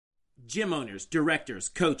Gym owners, directors,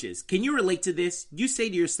 coaches, can you relate to this? You say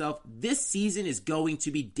to yourself, this season is going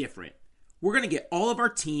to be different. We're going to get all of our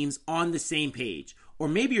teams on the same page. Or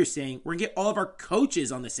maybe you're saying, we're going to get all of our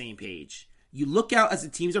coaches on the same page. You look out as the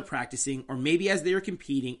teams are practicing, or maybe as they are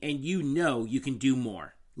competing, and you know you can do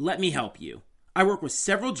more. Let me help you. I work with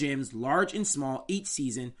several gyms, large and small, each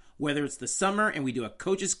season, whether it's the summer and we do a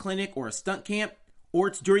coaches clinic or a stunt camp, or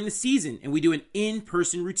it's during the season and we do an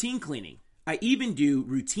in-person routine cleaning. I even do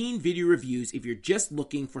routine video reviews if you're just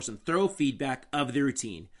looking for some thorough feedback of the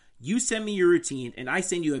routine. You send me your routine and I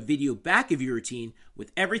send you a video back of your routine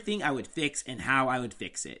with everything I would fix and how I would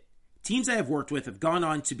fix it. Teams I have worked with have gone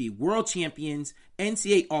on to be world champions,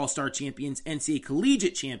 NCAA All-Star champions, NCAA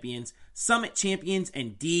Collegiate champions, Summit champions,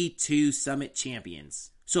 and D2 Summit champions.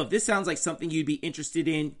 So if this sounds like something you'd be interested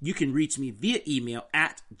in, you can reach me via email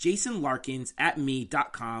at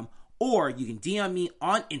jasonlarkins@me.com, or you can DM me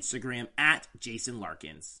on Instagram at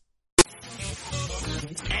jasonlarkins.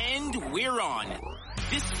 And we're on.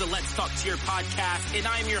 This is the Let's Talk Cheer podcast, and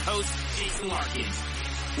I'm your host, Jason Larkins,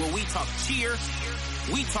 where we talk cheer,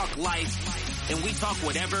 we talk life, and we talk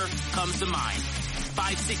whatever comes to mind.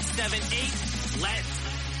 5, 6, 7, 8, let's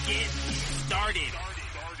get started.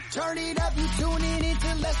 Turn it up, you tuning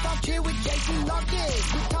into Let's Talk Cheer with Jason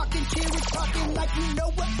Larkins. We're talking cheer, we're talking like you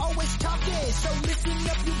know we're always talking. So listen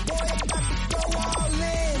up, you boy, about to go all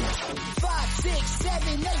in. 5, 6,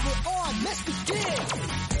 7, 8, we're on, let's begin.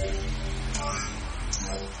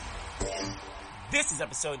 This is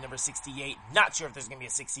episode number 68. Not sure if there's going to be a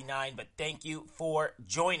 69, but thank you for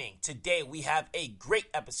joining. Today we have a great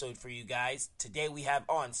episode for you guys. Today we have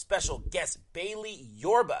on special guest Bailey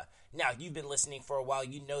Yorba. Now, if you've been listening for a while,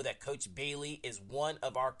 you know that Coach Bailey is one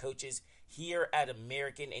of our coaches here at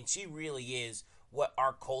American, and she really is what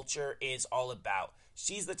our culture is all about.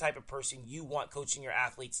 She's the type of person you want coaching your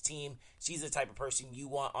athletes' team. She's the type of person you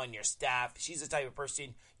want on your staff. She's the type of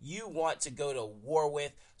person you want to go to war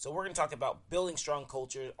with. So we're going to talk about building strong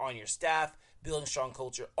culture on your staff, building strong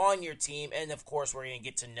culture on your team, and of course, we're going to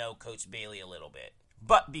get to know Coach Bailey a little bit.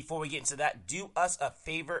 But before we get into that, do us a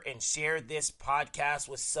favor and share this podcast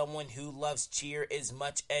with someone who loves cheer as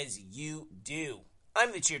much as you do.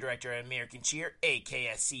 I'm the cheer director at American Cheer,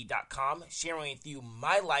 AKSC.com, sharing with you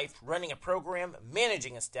my life running a program,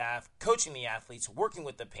 managing a staff, coaching the athletes, working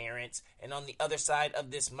with the parents, and on the other side of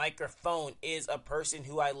this microphone is a person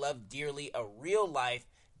who I love dearly, a real-life,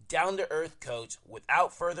 down-to-earth coach.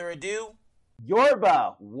 Without further ado,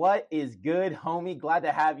 Yorba, what is good, homie? Glad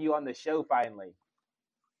to have you on the show finally.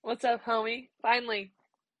 What's up, homie? Finally.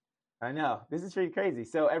 I know. This is pretty crazy.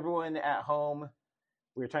 So everyone at home,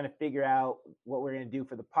 we're trying to figure out what we're going to do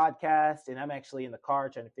for the podcast, and I'm actually in the car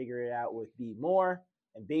trying to figure it out with B Moore,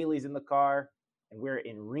 and Bailey's in the car, and we're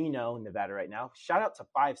in Reno, Nevada right now. Shout out to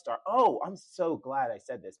 5 Star. Oh, I'm so glad I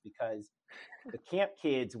said this because the camp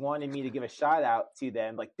kids wanted me to give a shout out to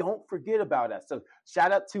them. Like, don't forget about us. So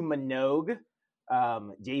shout out to Minogue,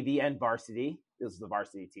 JV and varsity. This is the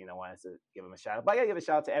varsity team that wanted to give them a shout out. But I got to give a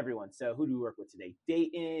shout out to everyone. So who do we work with today?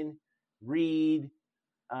 Dayton, Reed,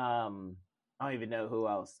 I don't even know who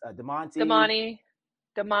else. Damani.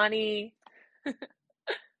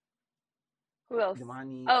 Who else?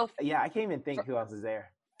 Damani. Oh, yeah, I can't even think who else is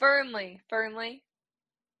there. Fernley. Fernley's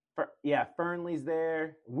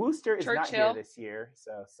there. Wooster is not here this year,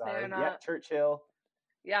 so sorry. Yeah, Churchill.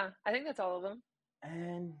 Yeah, I think that's all of them.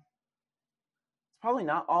 And it's probably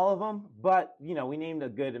not all of them, but, you know, we named a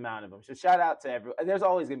good amount of them. So shout out to everyone. There's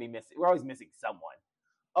always going to be missing. We're always missing someone.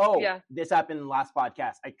 Oh, yeah. This happened in the last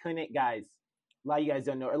podcast. I couldn't, guys. A lot of you guys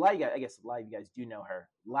don't know, or a lot of you guys, I guess a lot of you guys do know her.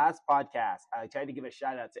 Last podcast, I tried to give a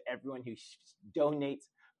shout out to everyone who donates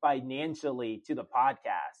financially to the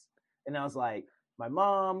podcast. And I was like, my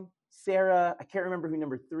mom, Sarah, I can't remember who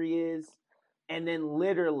number 3 is. And then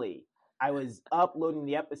literally I was uploading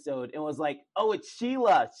the episode and was like, oh, it's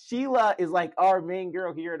Sheila. Sheila is like our main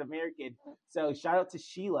girl here at American. So shout out to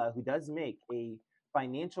Sheila, who does make a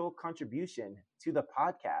financial contribution to the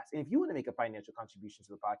podcast. And if you want to make a financial contribution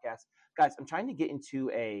to the podcast, guys, I'm trying to get into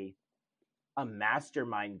a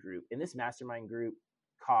mastermind group. And this mastermind group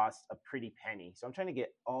costs a pretty penny. So I'm trying to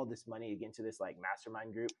get all this money again to this like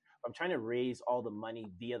mastermind group. I'm trying to raise all the money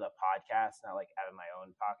via the podcast, not like out of my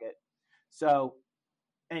own pocket. So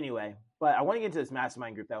anyway, but I want to get into this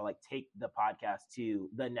mastermind group that will like take the podcast to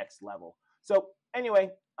the next level. So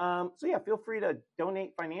anyway, so yeah, feel free to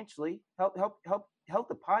donate financially, help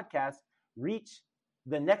the podcast reach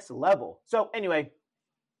the next level. So anyway,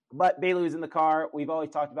 but Bailey was in the car. We've always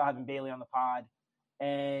talked about having Bailey on the pod,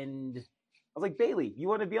 and I was like, Bailey, you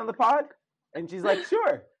want to be on the pod? And she's like,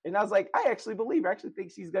 sure. And I was like, I actually believe her. I actually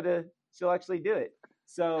think she'll actually do it.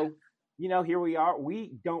 So here we are.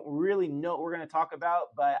 We don't really know what we're going to talk about,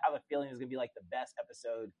 but I have a feeling it's going to be like the best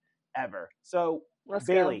episode ever. So, Let's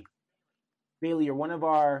Bailey. go. Bailey, you're one of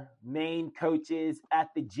our main coaches at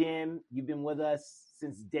the gym. You've been with us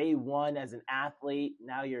since day one as an athlete.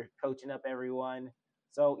 Now you're coaching up everyone.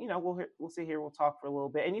 So, we'll sit here. We'll talk for a little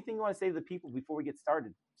bit. Anything you want to say to the people before we get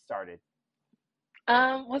started?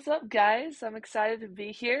 What's up, guys? I'm excited to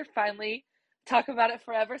be here. Finally, talk about it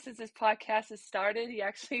forever since this podcast has started. He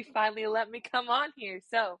actually finally let me come on here.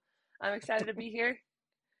 So I'm excited to be here.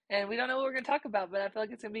 And we don't know what we're going to talk about, but I feel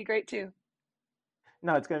like it's going to be great too.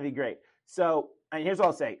 No, it's going to be great. So, and here's what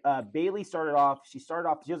I'll say. Bailey started off, she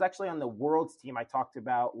was actually on the Worlds team I talked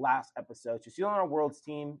about last episode. So she's on our Worlds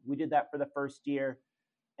team. We did that for the first year.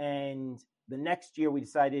 And the next year we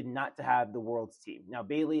decided not to have the Worlds team. Now,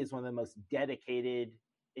 Bailey is one of the most dedicated,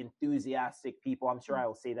 enthusiastic people. I'm sure I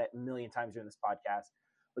will say that a million times during this podcast,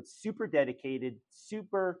 but super dedicated,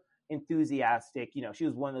 super enthusiastic. She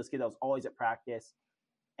was one of those kids that was always at practice.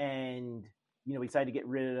 And we decided to get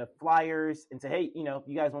rid of the flyers and say, hey, if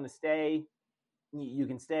you guys want to stay, you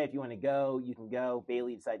can stay. If you want to go, you can go.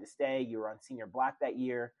 Bailey decided to stay. You were on Senior Black that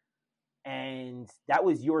year. And that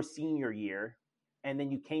was your senior year. And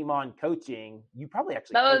then you came on coaching. You probably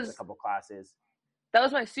actually coached a couple classes. That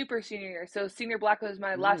was my super senior year. So Senior Black was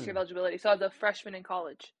my last year of eligibility. So I was a freshman in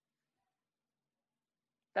college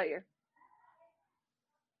that year.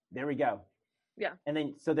 There we go. Yeah. And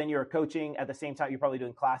then you were coaching at the same time. You're probably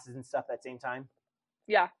doing classes and stuff at the same time.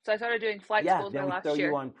 Yeah. So I started doing flight schools my last year. Yeah, then we throw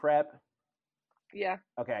you on prep. Yeah.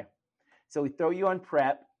 Okay. So we throw you on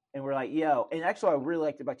prep and we're like, yo. And actually what I really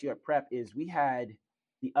liked about you at prep is we had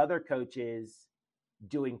the other coaches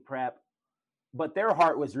doing prep, but their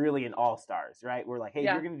heart was really in all-stars, right? We're like, hey,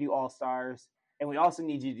 you're going to do all-stars and we also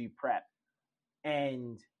need you to do prep.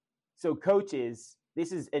 And so coaches,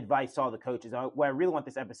 this is advice to all the coaches. What I really want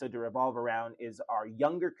this episode to revolve around is our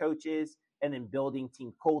younger coaches and then building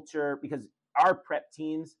team culture, because our prep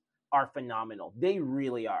teams are phenomenal. They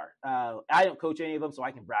really are. I don't coach any of them, so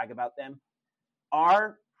I can brag about them.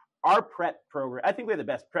 Our prep program, I think we have the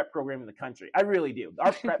best prep program in the country. I really do.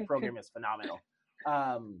 Our prep program is phenomenal.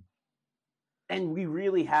 And we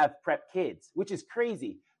really have prep kids, which is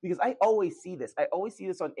crazy because I always see this. I always see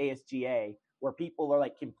this on ASGA where people are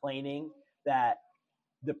like complaining that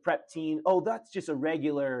the prep team, oh, that's just a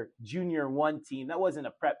regular junior one team. That wasn't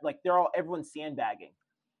a prep. Like everyone's sandbagging.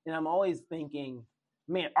 And I'm always thinking,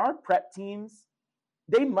 man, our prep teams,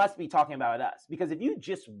 they must be talking about us, because if you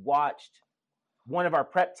just watched one of our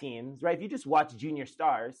prep teams, right? If you just watched Junior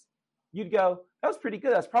Stars, you'd go, that was pretty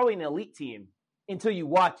good. That's probably an elite team, until you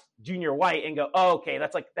watch Junior White and go, oh, okay,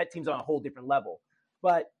 that's like, that team's on a whole different level.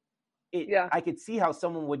 But I could see how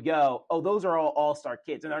someone would go, oh, those are all-star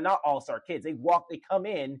kids. And they're not all-star kids. They come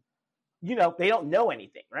in, they don't know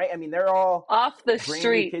anything, right? I mean, they're all off the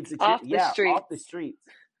street, off the streets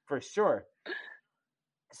for sure.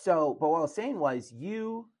 So, but what I was saying was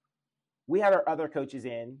we had our other coaches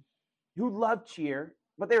in who loved cheer,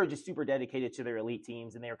 but they were just super dedicated to their elite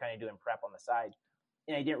teams and they were kind of doing prep on the side.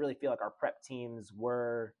 And I didn't really feel like our prep teams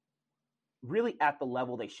were really at the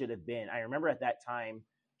level they should have been. I remember at that time,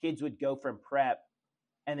 kids would go from prep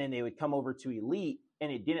and then they would come over to elite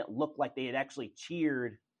and it didn't look like they had actually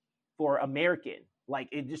cheered for American. Like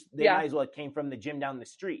they might as well have came from the gym down the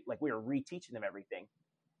street. Like we were reteaching them everything.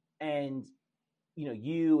 And,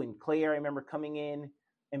 you and Claire, I remember coming in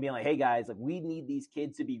and being like, hey guys, like we need these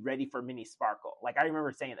kids to be ready for Mini Sparkle. Like I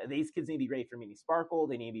remember saying that these kids need to be ready for Mini Sparkle.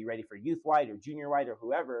 They need to be ready for Youth White or Junior White or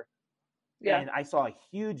whoever. Yeah. And I saw a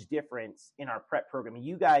huge difference in our prep program.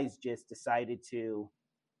 You guys just decided to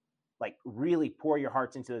like really pour your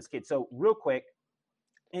hearts into those kids. So real quick,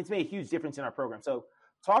 and it's made a huge difference in our program. So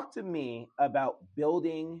talk to me about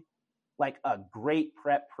building like a great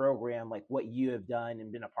prep program, like what you have done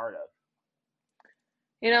and been a part of.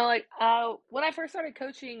 When I first started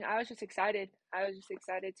coaching, I was just excited. I was just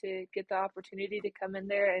excited to get the opportunity to come in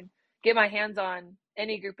there and get my hands on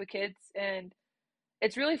any group of kids. And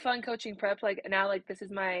it's really fun coaching prep. Like now, like this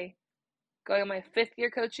is going on my 5th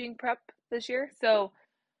year coaching prep this year. So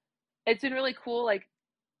it's been really cool, like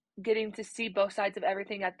getting to see both sides of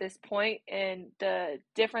everything at this point and the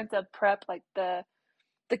difference of prep. Like the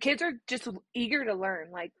kids are just eager to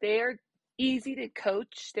learn. Like they're easy to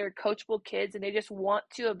coach. They're coachable kids and they just want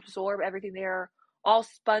to absorb everything. They're all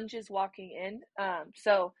sponges walking in.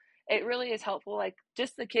 So it really is helpful. Like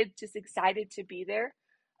just the kids just excited to be there.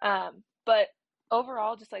 But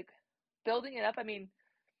overall, just like building it up. I mean,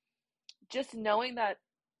 just knowing that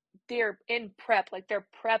they're in prep, like they're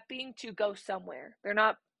prepping to go somewhere. They're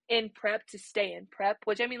not in prep to stay in prep,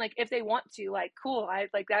 which I mean, like, if they want to, like, cool.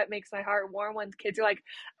 That makes my heart warm when kids are like,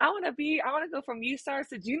 I want to go from U stars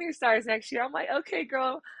to junior stars next year. I'm like, okay,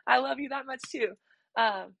 girl, I love you that much too.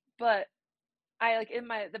 But I, like, in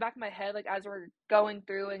the back of my head, like, as we're going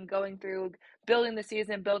through building the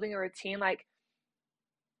season, building a routine, like,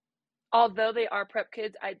 although they are prep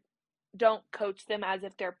kids, I don't coach them as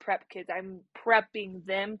if they're prep kids. I'm prepping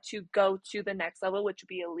them to go to the next level, which would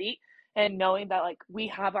be elite, and knowing that, like, we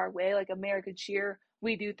have our way, like American Cheer,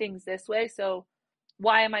 we do things this way. So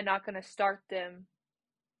why am I not going to start them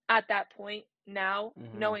at that point now,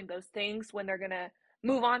 knowing those things, when they're going to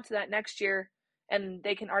move on to that next year and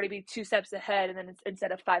they can already be 2 steps ahead and then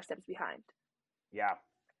instead of 5 steps behind. Yeah,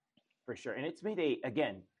 for sure. And it's made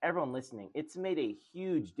again, everyone listening, it's made a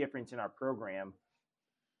huge difference in our program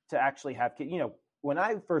to actually have kids. When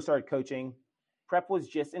I first started coaching, prep was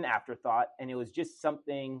just an afterthought, and it was just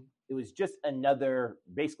something, it was just another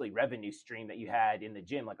basically revenue stream that you had in the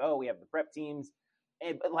gym. Like, oh, we have the prep teams.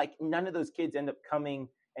 But like, none of those kids end up coming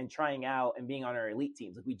and trying out and being on our elite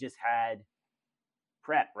teams. Like, we just had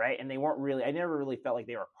prep, right? And they weren't really, I never really felt like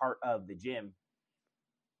they were part of the gym.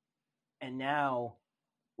 And now,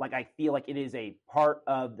 like, I feel like it is a part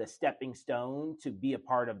of the stepping stone to be a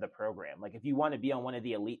part of the program. Like, if you want to be on one of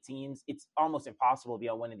the elite teams, it's almost impossible to be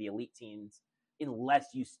on one of the elite teams unless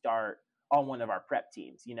you start on one of our prep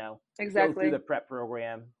teams, Exactly. Go through the prep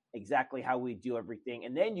program, exactly how we do everything.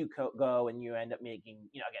 And then you go and you end up making,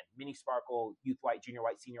 again, mini sparkle, youth white, junior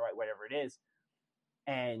white, senior white, whatever it is.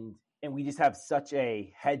 And we just have such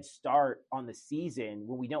a head start on the season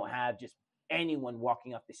when we don't have just anyone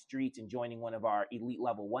walking off the streets and joining one of our elite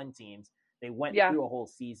level 1 teams. They went through a whole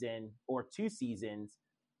season or 2 seasons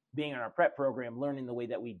being in our prep program, learning the way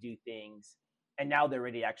that we do things. And now they're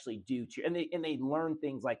ready to actually do cheer. And they learn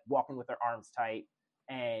things like walking with their arms tight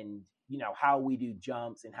and, how we do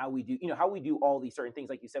jumps and how we do all these certain things.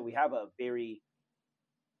 Like you said, we have a very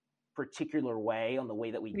particular way on the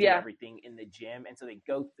way that we do everything in the gym. And so they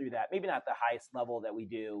go through that, maybe not the highest level that we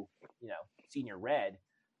do, senior red,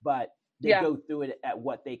 but they go through it at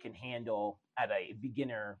what they can handle at a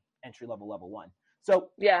beginner entry level 1. So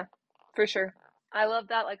yeah, for sure. I love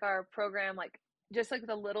that. Like, our program, like, just like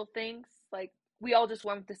the little things, like, we all just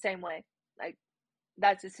went the same way. Like,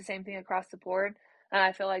 that's just the same thing across the board. And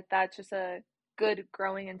I feel like that's just a good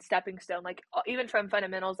growing and stepping stone. Like, even from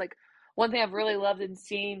fundamentals, like, one thing I've really loved and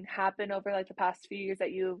seen happen over, like, the past few years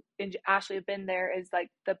that you and Ashley have been there is, like,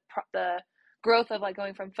 the growth of, like,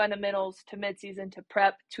 going from fundamentals to midseason to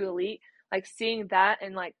prep to elite. Like, seeing that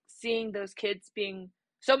and, like, seeing those kids being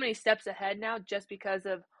so many steps ahead now just because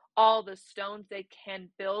of all the stones they can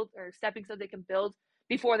build, or stepping stones they can build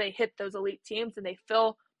before they hit those elite teams, and they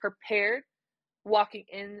feel prepared walking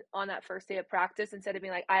in on that first day of practice instead of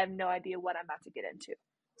being like, I have no idea what I'm about to get into.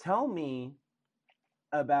 Tell me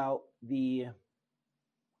about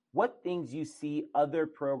what things you see other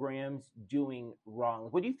programs doing wrong.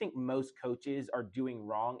 What do you think most coaches are doing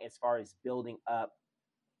wrong as far as building up,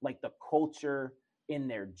 like, the culture in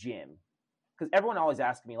their gym? Because everyone always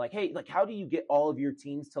asks me, like, hey, like, how do you get all of your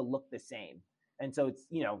teams to look the same? And so it's,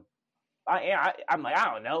 I'm like,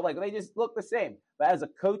 I don't know, like, they just look the same. But as a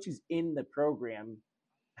coach who's in the program,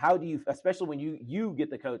 how do you, especially when you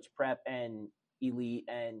get to coach prep and elite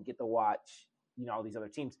and get to watch, all these other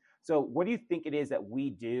teams. So what do you think it is that we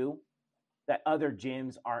do that other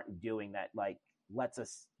gyms aren't doing that, like, lets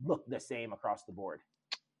us look the same across the board?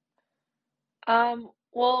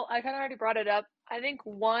 Well, I kind of already brought it up. I think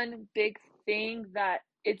one big thing that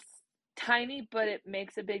it's tiny, but it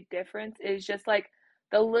makes a big difference is just, like,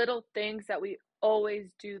 the little things that we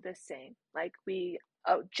always do the same. Like, we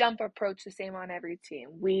jump approach the same on every team.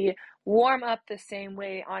 We warm up the same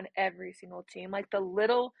way on every single team. Like, the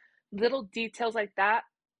little details like that,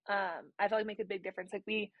 I feel like make a big difference. Like,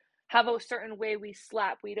 we have a certain way we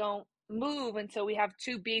slap. We don't move until we have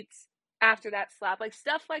 2 beats after that slap. Like,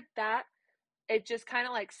 stuff like that. It just kind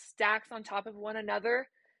of, like, stacks on top of one another.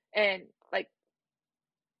 And, like,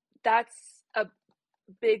 that's a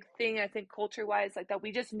big thing, I think, culture-wise, like, that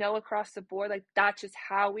we just know across the board. Like, that's just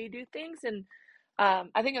how we do things. And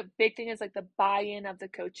I think a big thing is, like, the buy-in of the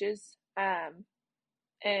coaches. And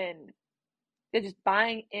they're just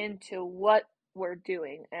buying into what we're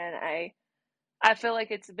doing. And I feel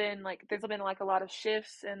like it's been, like, there's been, like, a lot of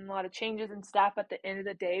shifts and a lot of changes in staff. At the end of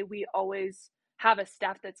the day, we always have a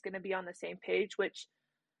staff that's going to be on the same page, which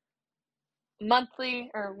monthly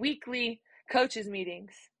or weekly coaches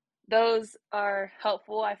meetings, those are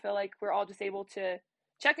helpful. I feel like we're all just able to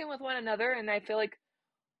check in with one another. And I feel like,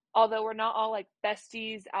 although we're not all, like,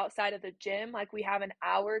 besties outside of the gym, like, we have an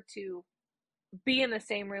hour to be in the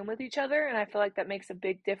same room with each other. And I feel like that makes a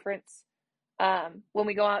big difference when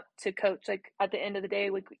we go out to coach. Like at the end of the day,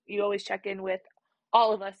 like you always check in with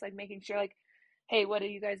all of us, like making sure like, hey, what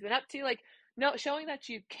have you guys been up to? Like, no, showing that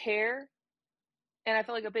you care. And I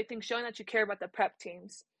feel like a big thing, showing that you care about the prep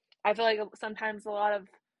teams. I feel like sometimes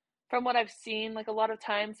from what I've seen, like a lot of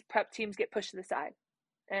times prep teams get pushed to the side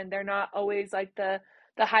and they're not always like the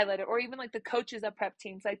highlighter, or even like the coaches of prep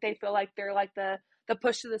teams. Like they feel like they're like the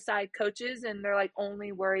push to the side coaches and they're like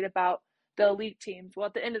only worried about the elite teams. Well,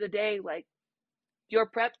 at the end of the day, like your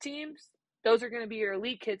prep teams, those are going to be your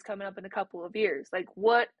elite kids coming up in a couple of years. Like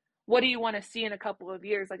what do you want to see in a couple of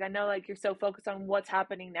years? Like I know like you're so focused on what's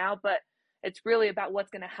happening now, but it's really about what's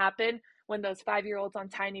going to happen when those 5-year-olds on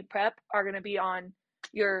Tiny Prep are going to be on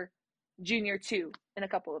your junior 2 in a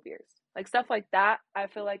couple of years. Like stuff like that, I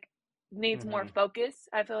feel like needs more focus.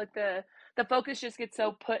 I feel like the focus just gets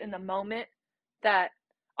so put in the moment that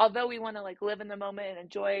although we want to like live in the moment and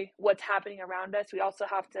enjoy what's happening around us, we also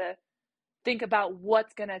have to think about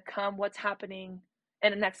what's going to come, what's happening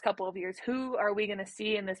in the next couple of years. Who are we going to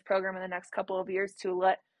see in this program in the next couple of years to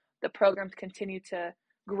let the programs continue to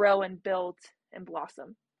grow and build and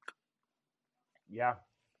blossom? Yeah,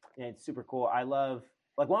 it's super cool. I love,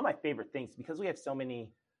 like, one of my favorite things, because we have so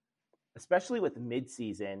many, especially with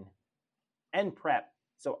mid-season and prep.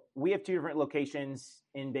 So we have 2 different locations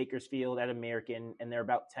in Bakersfield at American, and they're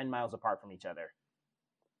about 10 miles apart from each other.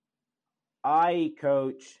 I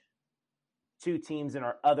coach 2 teams in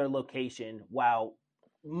our other location while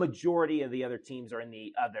majority of the other teams are in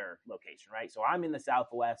the other location, right? So I'm in the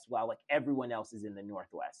Southwest while like everyone else is in the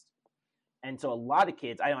Northwest. And so a lot of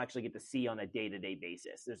kids I don't actually get to see on a day-to-day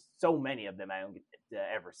basis. There's so many of them I don't get to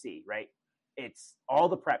ever see, right? It's all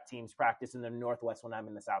the prep teams practice in the Northwest when I'm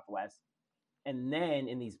in the Southwest. And then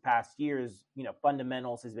in these past years, you know,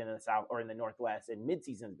 fundamentals has been in the South or in the Northwest, and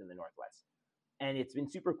midseason has been the Northwest. And it's been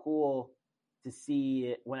super cool to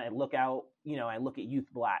see it when I look out, you know, I look at Youth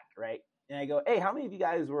Black, right? And I go, hey, how many of you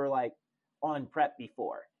guys were like on prep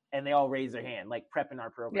before? And they all raise their hand, like prep in our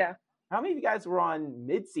program. Yeah. How many of you guys were on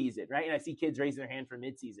midseason, right? And I see kids raising their hand for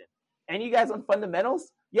midseason. And you guys on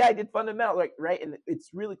fundamentals? Yeah, I did fundamentals, like, right? And it's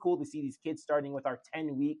really cool to see these kids starting with our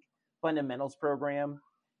 10-week fundamentals program.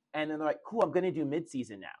 And then they're like, cool, I'm going to do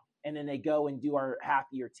midseason now. And then they go and do our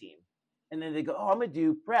half-year team. And then they go, oh, I'm going to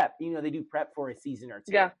do prep. You know, they do prep for a season or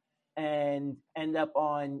 2. Yeah. And end up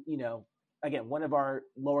on, you know, again, one of our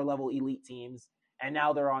lower-level elite teams. And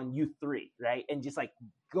now they're on youth 3, right? And just, like,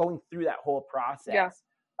 going through that whole process. Yeah.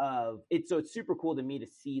 So it's super cool to me to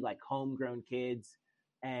see like homegrown kids.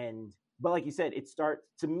 But like you said, it starts,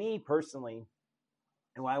 to me personally,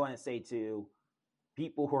 and what I want to say to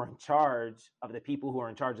people who are in charge of the people who are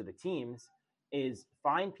in charge of the teams is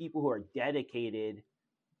find people who are dedicated,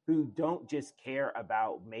 who don't just care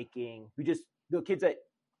about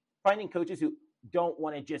finding coaches who don't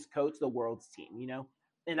want to just coach the world's team, you know?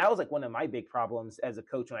 And that was like one of my big problems as a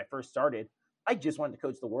coach when I first started. I just wanted to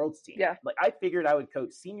coach the world's team. Yeah. Like I figured I would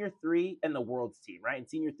coach senior 3 and the world's team, right? And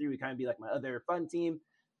senior 3 would kind of be like my other fun team,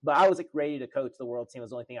 but I was like ready to coach the world team. It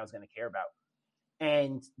was the only thing I was going to care about.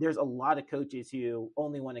 And there's a lot of coaches who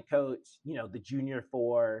only want to coach, you know, the junior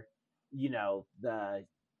 4, you know, the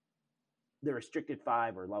restricted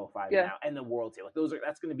 5 or level 5 now, and the world team. Like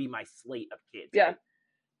that's going to be my slate of kids. Yeah. Right?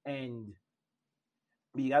 And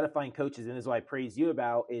you got to find coaches, and this is what I praise you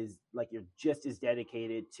about is like you're just as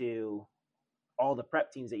dedicated to all the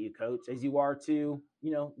prep teams that you coach as you are to,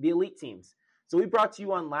 you know, the elite teams. So we brought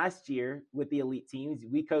you on last year with the elite teams.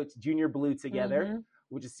 We coached Junior Blue together,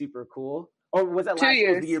 which is super cool. Or was that 2 last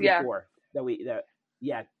years? Was the year before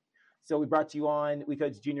yeah. So we brought you on. We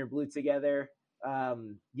coached Junior Blue together.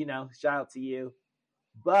 You know, shout out to you.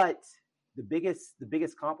 But the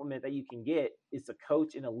biggest compliment that you can get is to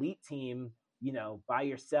coach an elite team, you know, by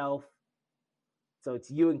yourself. So it's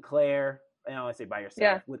you and Claire. I don't want to say by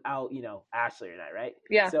yourself, without, you know, Ashley or that, right?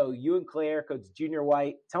 Yeah. So you and Claire coach Junior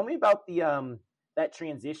White. Tell me about the that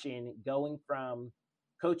transition going from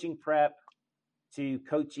coaching prep to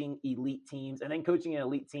coaching elite teams, and then coaching an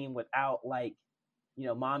elite team without, like, you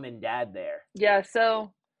know, mom and dad there. Yeah.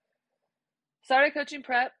 So started coaching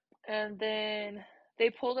prep, and then they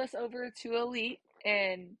pulled us over to elite.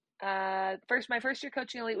 And my first year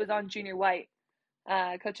coaching elite was on Junior White.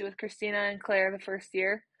 I coached it with Christina and Claire the first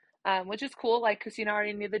year. Which is cool. Like Christina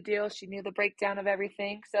already knew the deal. She knew the breakdown of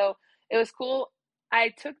everything. So it was cool. I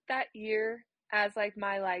took that year as like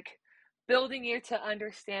my like building year to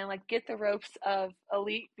understand, like get the ropes of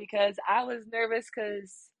elite, because I was nervous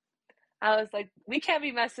because I was like, we can't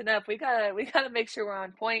be messing up. We gotta make sure we're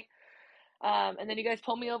on point. And then you guys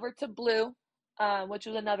pulled me over to Blue, which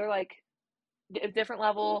was another like different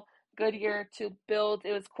level. good year to build.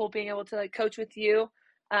 It was cool being able to like coach with you.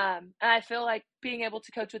 And I feel like being able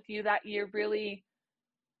to coach with you that year really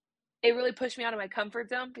pushed me out of my comfort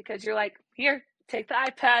zone, because you're like, here, take the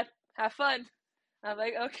iPad, have fun. I'm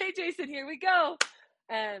like, okay, Jason, here we go.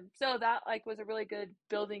 And so that like was a really good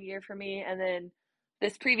building year for me. And then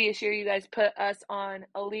this previous year, you guys put us on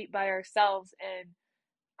elite by ourselves, and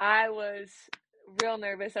I was real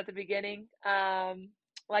nervous at the beginning.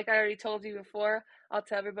 Like I already told you before, I'll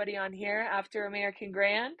tell everybody on here, after American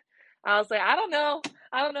Grand, I was like, I don't know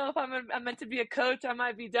if I'm meant to be a coach. I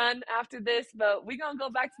might be done after this, but we're going to go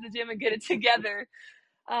back to the gym and get it together.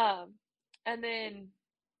 And then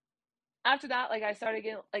after that, like I started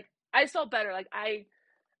getting, like, I felt better. Like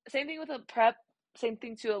same thing with a prep, same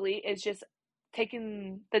thing to elite, is just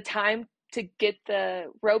taking the time to get the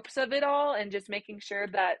ropes of it all and just making sure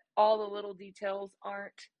that all the little details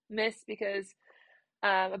aren't missed. Because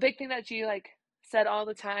a big thing that you like said all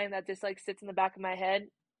the time that just like sits in the back of my head,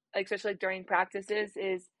 like especially like, during practices,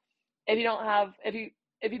 is if you don't have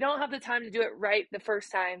the time to do it right the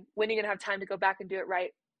first time, when are you gonna have time to go back and do it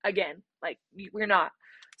right again? Like we're not.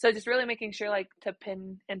 So just really making sure like to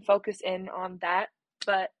pin and focus in on that.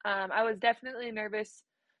 But I was definitely nervous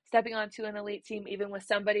stepping onto an elite team, even with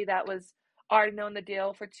somebody that was already known the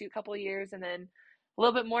deal for couple of years, and then a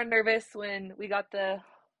little bit more nervous when we got the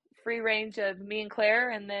free range of me and Claire.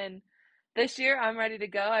 And then this year I'm ready to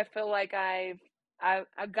go. I feel like I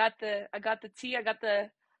got the tea, I got the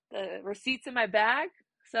receipts in my bag.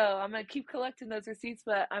 So I'm gonna keep collecting those receipts,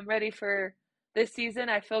 but I'm ready for this season.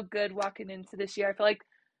 I feel good walking into this year. I feel like,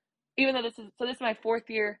 even though this is my 4th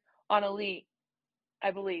year on elite,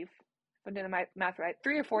 I believe, if I'm doing my math right,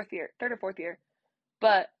 3rd or 4th year.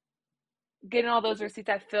 But getting all those receipts,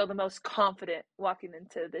 I feel the most confident walking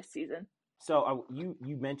into this season. So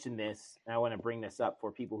you mentioned this, and I want to bring this up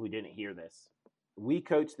for people who didn't hear this. We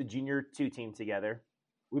coached the junior 2 team together.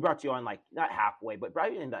 We brought you on like not halfway, but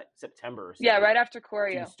right in that September or so. Yeah, right after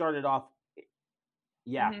choreo. So you started off,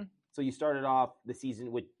 So you started off the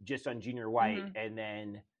season with just on junior white, and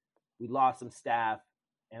then we lost some staff,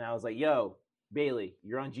 and I was like, "Yo, Bailey,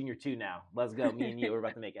 you're on junior 2 now. Let's go. Me and you, we're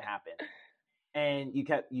about to make it happen." And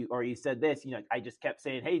you said this, I just kept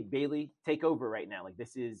saying, "Hey, Bailey, take over right now. Like,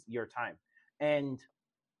 this is your time." And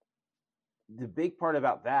the big part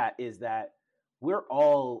about that is that we're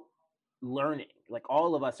all learning. Like,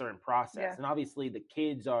 all of us are in process. Yeah. And obviously the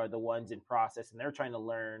kids are the ones in process, and they're trying to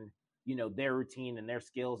learn, their routine and their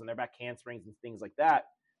skills and their back handsprings and things like that.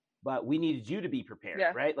 But we needed you to be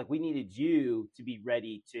prepared, right? Like, we needed you to be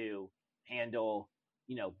ready to handle,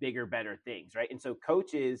 bigger, better things, right? And so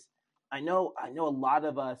coaches, I know a lot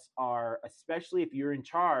of us are, especially if you're in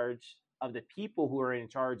charge of the people who are in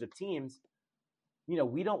charge of teams,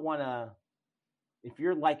 we don't want to, if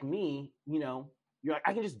you're like me, you're like,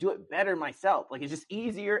 I can just do it better myself. Like, it's just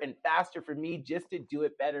easier and faster for me just to do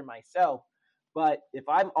it better myself. But if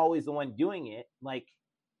I'm always the one doing it, like,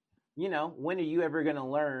 when are you ever going to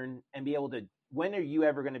learn and when are you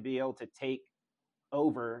ever going to be able to take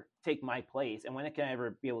my place? And when can I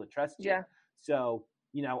ever be able to trust you? Yeah. So,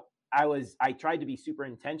 I tried to be super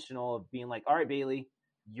intentional of being like, all right, Bailey,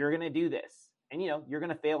 you're going to do this. And, you're going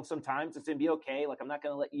to fail sometimes. It's going to be okay. Like, I'm not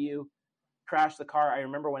going to let you crash the car. I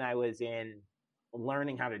remember when I was in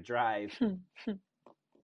learning how to drive,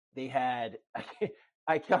 they had,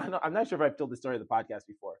 I'm not sure if I've told the story of the podcast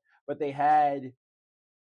before, but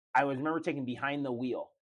I remember taking behind the wheel,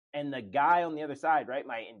 and the guy on the other side, right,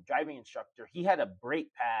 my driving instructor, he had a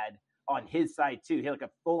brake pad on his side too. He had like a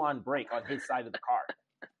full on brake on his side of the car.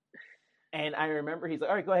 And I remember he's like,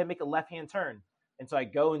 all right, go ahead and make a left-hand turn. And so I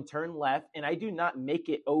go and turn left, and I do not make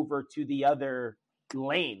it over to the other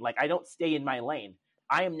lane. Like, I don't stay in my lane.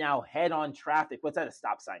 I am now head on traffic. What's that? A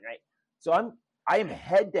stop sign, right? So I am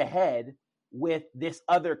head to head with this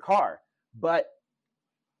other car, but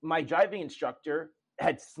my driving instructor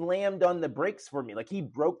had slammed on the brakes for me. Like, he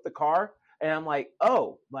broke the car, and I'm like,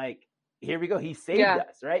 oh, like, here we go. He saved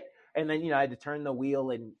us, right? And then, I had to turn the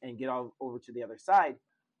wheel and get all over to the other side.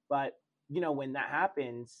 But, when that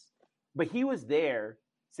happens, but he was there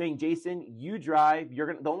saying, Jason, you drive.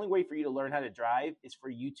 The only way for you to learn how to drive is for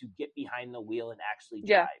you to get behind the wheel and actually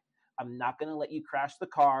drive. I'm not going to let you crash the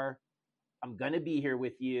car. I'm going to be here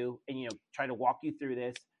with you and, try to walk you through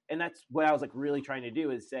this. And that's what I was like really trying to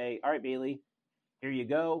do, is say, all right, Bailey, here you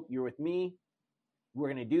go. You're with me. We're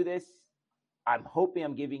going to do this. I'm hoping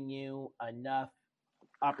I'm giving you enough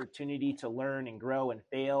opportunity to learn and grow and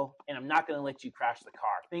fail. And I'm not going to let you crash the car.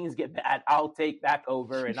 Things get bad, I'll take back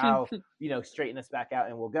over and I'll, straighten us back out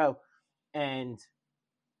and we'll go. And,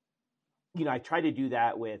 I try to do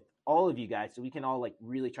that with all of you guys, so we can all like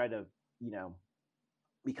really try to,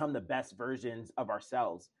 become the best versions of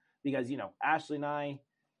ourselves. Because, you know, Ashley and I,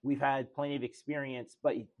 we've had plenty of experience,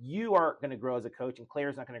 but you aren't going to grow as a coach, and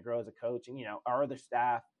Claire's not going to grow as a coach. And, you know, our other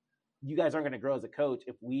staff, you guys aren't going to grow as a coach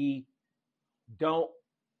if we don't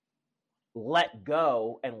let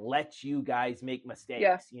go and let you guys make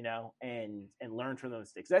mistakes, you know, and learn from those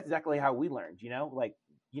mistakes. That's exactly how we learned, you know, like,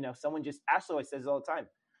 you know, someone just, Ashley always says it all the time,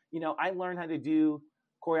 you know, I learned how to do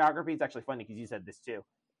choreography. It's actually funny because you said this too.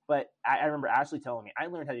 But I remember Ashley telling me I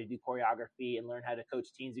learned how to do choreography and learn how to coach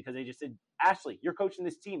teams because they just said, Ashley, you're coaching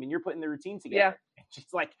this team and you're putting the routine together. Yeah. And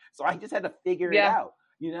she's like, so I just had to figure it out,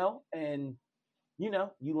 you know, and, you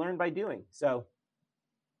know, you learn by doing. So,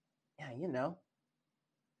 yeah, you know.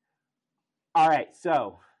 All right.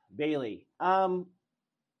 So, Bailey,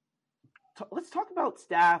 let's talk about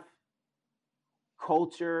staff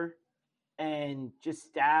culture and just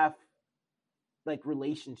staff like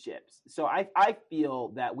relationships. So I feel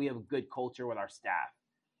that we have a good culture with our staff.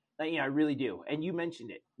 You know, I really do. And you mentioned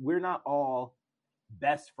it. We're not all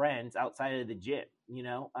best friends outside of the gym, you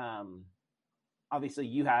know. Obviously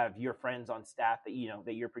you have your friends on staff that, you know,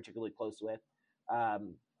 that you're particularly close with.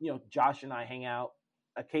 You know, Josh and I hang out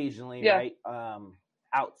occasionally, right?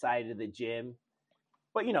 Outside of the gym.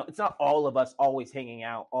 But, you know, it's not all of us always hanging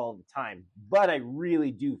out all the time. But I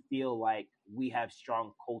really do feel like we have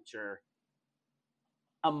strong culture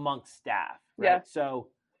amongst staff, right? So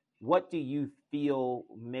what do you feel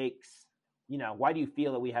makes, you know, why do you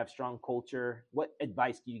feel that we have strong culture? What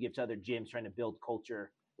advice do you give to other gyms trying to build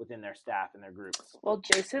culture within their staff and their groups? Well,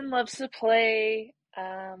 Jason loves to play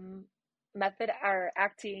method or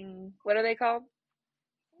acting. What are they called?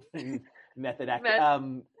 Method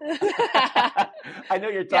acting. I know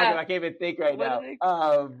you're talking. I can't even think right now.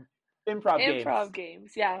 Improv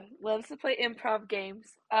games. Yeah, loves to play improv games.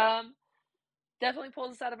 Definitely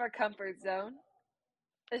pulls us out of our comfort zone.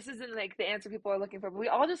 This isn't like the answer people are looking for, but we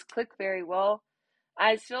all just click very well.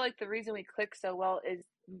 I feel like the reason we click so well is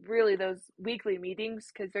really those weekly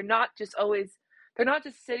meetings, because we're not just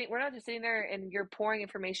sitting there and you're pouring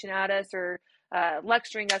information at us or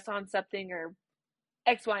lecturing us on something or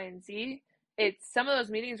X, Y, and Z. It's some of those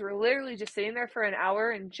meetings we're literally just sitting there for an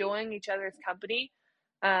hour enjoying each other's company.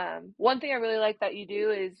 One thing I really like that you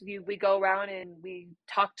do is we go around and we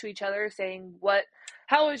talk to each other saying,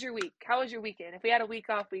 how was your week? How was your weekend? If we had a week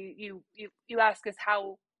off, you ask us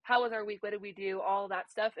how was our week? What did we do? All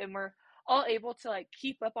that stuff. And we're all able to like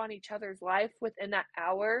keep up on each other's life within that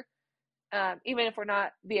hour. Even if we're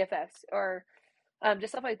not BFFs or,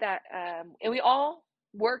 just stuff like that. And we all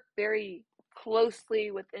work very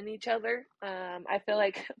closely within each other. I feel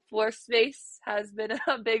like floor space has been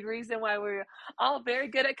a big reason why we're all very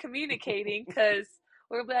good at communicating, because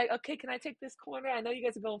we're like, okay, can I take this corner? I know you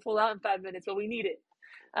guys are going full out in 5 minutes, but we need it.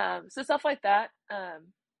 So stuff like that.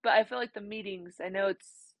 But I feel like the meetings, I know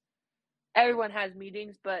everyone has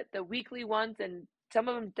meetings, but the weekly ones and some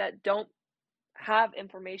of them that don't have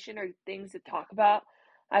information or things to talk about,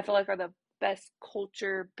 I feel like are the best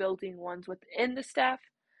culture building ones within the staff.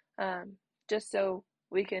 Just so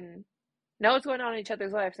we can know what's going on in each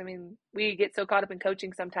other's lives. I mean, we get so caught up in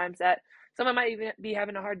coaching sometimes that someone might even be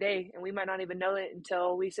having a hard day and we might not even know it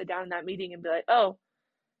until we sit down in that meeting and be like, oh,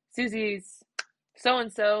 Susie's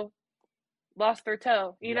so-and-so lost their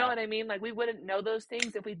toe. You know what I mean? Like, we wouldn't know those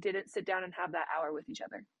things if we didn't sit down and have that hour with each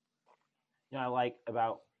other. You know, I like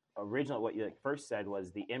about originally what you first said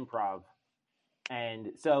was the improv. And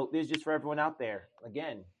so this is just for everyone out there.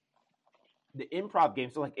 Again, the improv game.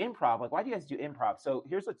 So like improv, like why do you guys do improv? So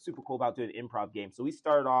here's what's super cool about doing an improv game. So we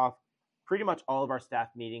started off pretty much all of our staff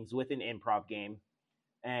meetings with an improv game.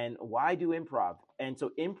 And why do improv? And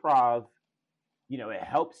so improv, you know, it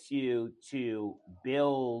helps you to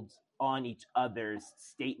build on each other's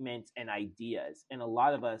statements and ideas. And a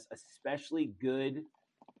lot of us, especially good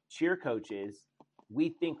cheer coaches, we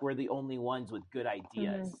think we're the only ones with good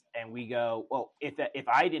ideas. Mm-hmm. And we go, well, if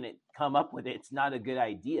I didn't come up with it, it's not a good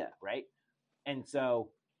idea, right? And so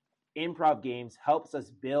improv games helps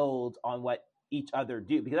us build on what each other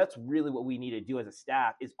do, because that's really what we need to do as a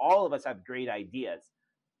staff is all of us have great ideas,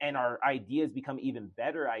 and our ideas become even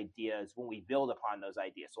better ideas when we build upon those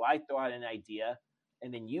ideas. So I throw out an idea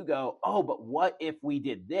and then you go, oh, but what if we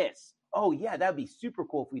did this? Oh yeah, that'd be super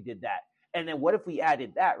cool if we did that. And then what if we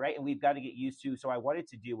added that, right? And we've got to get used to, so I wanted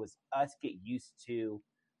to do was us get used to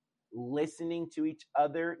listening to each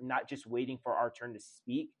other, not just waiting for our turn to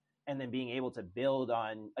speak, and then being able to build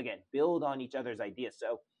on each other's ideas.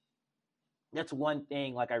 So that's one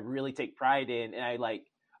thing like I really take pride in. And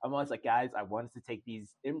I'm always like, guys, I want us to take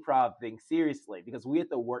these improv things seriously, because we have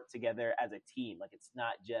to work together as a team. Like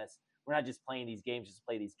we're not just playing these games just to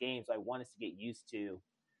play these games. So I want us to get used to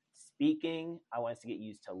speaking. I want us to get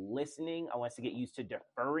used to listening. I want us to get used to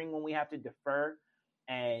deferring when we have to defer,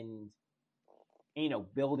 and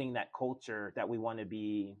building that culture that we want to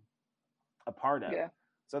be a part of. Yeah.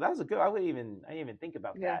 So that was a good. I didn't even think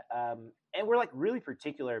about that. And we're like really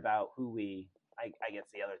particular about who we. I guess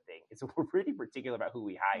the other thing is we're pretty particular about who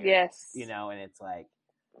we hire. Yes. And it's like,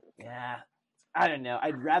 yeah, I don't know.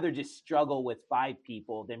 I'd rather just struggle with 5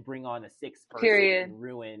 people than bring on a 6th person and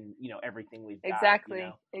ruin, everything we've got.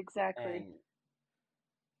 Exactly.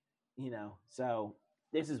 And, so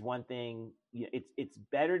this is one thing. It's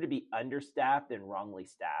better to be understaffed than wrongly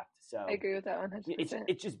staffed. So I agree with that 100%.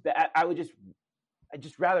 It's just I'd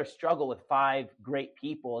just rather struggle with 5 great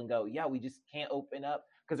people and go, yeah, we just can't open up.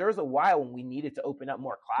 Because there was a while when we needed to open up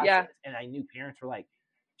more classes, and I knew parents were like,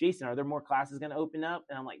 Jason, are there more classes going to open up?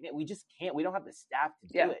 And I'm like, man, we just can't. We don't have the staff to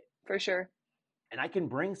do it. For sure. And I can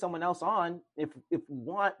bring someone else on if we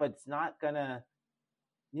want, but it's not going to,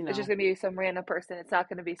 It's just going to be some random person. It's not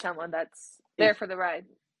going to be someone that's there for the ride.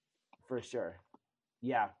 For sure.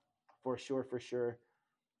 Yeah, for sure.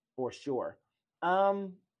 I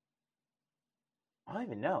don't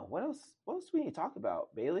even know. What else do we need to talk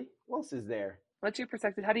about, Bailey? What else is there? What's your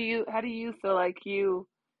perspective? How do you feel like you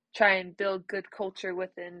try and build good culture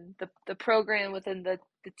within the program, within the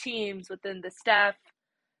teams, within the staff?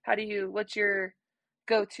 What's your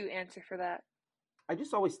go-to answer for that? I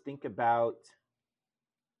just always think about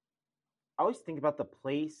the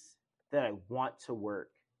place that I want to work,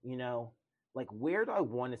 like where do I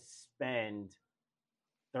want to spend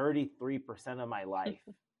 33% of my life?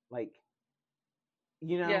 Like,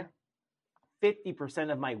 50%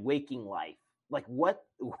 of my waking life. Like where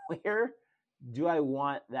do I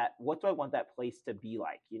want that? What do I want that place to be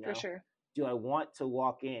like? For sure. Do I want to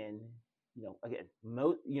walk in? Again,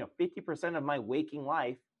 50% of my waking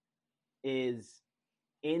life is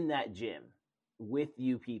in that gym with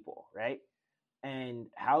you people, right? And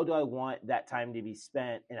how do I want that time to be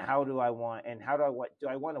spent? And do I want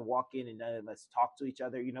to walk in and none of us talk to each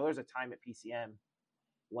other? There's a time at PCM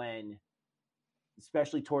when,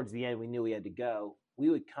 especially towards the end, we knew we had to go. We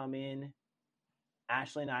would come in.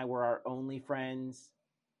 Ashley and I were our only friends,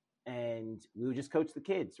 and we would just coach the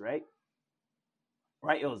kids, right?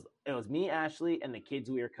 Right? It was me, Ashley, and the kids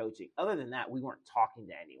we were coaching. Other than that, we weren't talking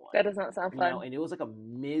to anyone. That does not sound fun. And it was like a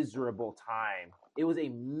miserable time. It was a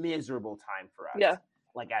miserable time for us. Yeah.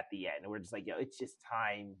 Like at the end, we're just like, it's just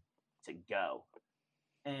time to go.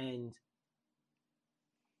 And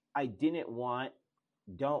I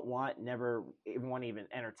never want to even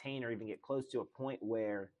entertain or even get close to a point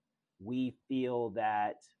where we feel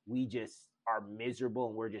that we just are miserable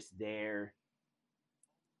and we're just there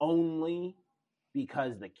only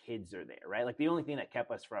because the kids are there, right? Like the only thing that kept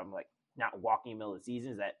us from like not walking in the middle of the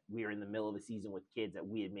season is that we were in the middle of the season with kids that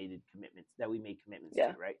we made commitments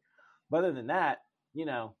to, right? But other than that, I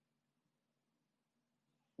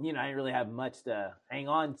didn't really have much to hang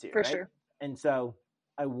on to, for right? sure. And so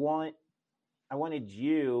I wanted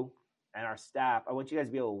you and our staff, I want you guys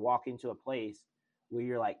to be able to walk into a place where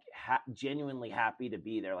you're like genuinely happy to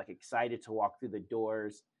be there, like excited to walk through the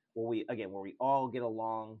doors, where we all get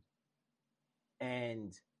along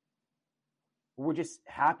and we're just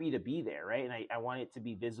happy to be there, right? And I want it to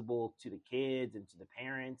be visible to the kids and to the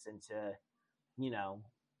parents and to,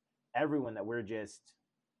 everyone, that we're just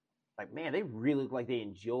like, man, they really look like they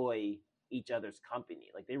enjoy each other's company.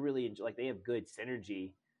 Like they really enjoy, like they have good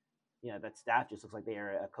synergy. That staff just looks like they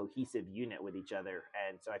are a cohesive unit with each other.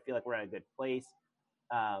 And so I feel like we're at a good place.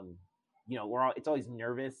 It's always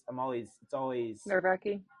nervous. It's always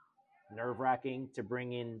nerve-wracking to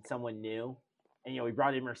bring in someone new. And, we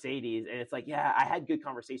brought in Mercedes, and it's like, yeah, I had good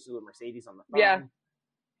conversations with Mercedes on the phone. Yeah.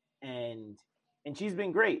 And she's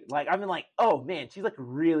been great. Like, I've been like, oh man, she's like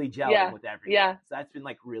really gelling with everything. Yeah. So that's been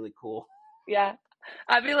like really cool. Yeah.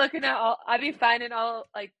 I'd be finding all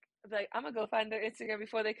like I'm gonna go find their Instagram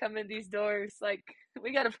before they come in these doors. Like,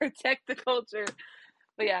 we gotta protect the culture.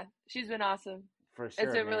 But yeah, she's been awesome. For sure.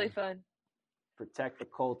 It's been really fun. Protect the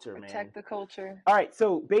culture, man. Protect the culture. All right,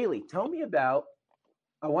 so Bailey, tell me about.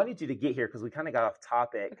 I wanted you to get here because we kind of got off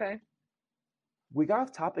topic. Okay. We got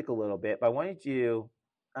off topic a little bit, but I wanted you.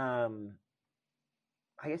 I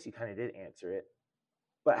guess you kind of did answer it,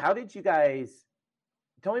 but how did you guys?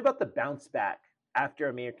 Tell me about the bounce back after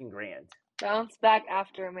American Grand. Bounce back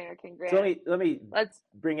after American Grand. So let me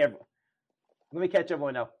catch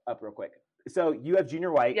everyone up real quick. So you have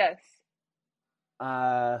junior white. Yes.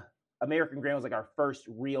 American Grand was like our first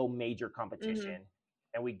real major competition,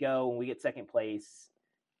 and we go and we get second place,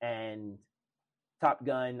 and Top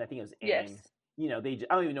Gun, I think it was Aaron, I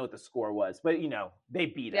don't even know what the score was, but they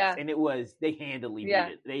beat us, and they handily beat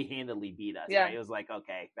it. They handily beat us. Right? It was like,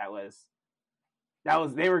 okay,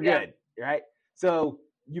 they were good, right? So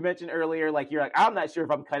you mentioned earlier, like you're like, I'm not sure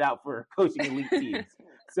if I'm cut out for coaching elite teams.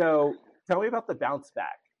 So tell me about the bounce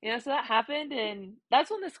back. So that happened, and that's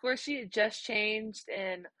when the score sheet just changed,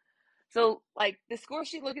 and so like the score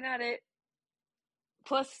sheet, looking at it,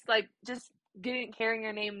 plus like just hearing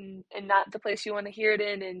your name and not the place you want to hear it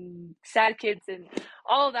in, and sad kids and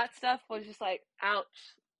all of that stuff was just like, ouch.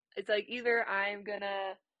 It's like either I'm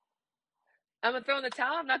gonna throw in the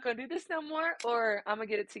towel, I'm not gonna do this no more, or I'm gonna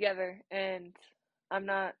get it together. And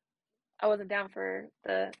I wasn't down for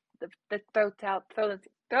the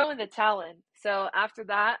throwing the towel in. So after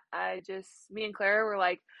that, me and Clara were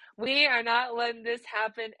like, we are not letting this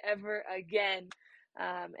happen ever again.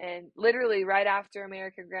 And literally right after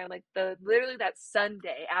American Grand, like literally that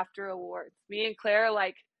Sunday after awards, me and Clara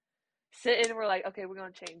like sitting, we're like, okay, we're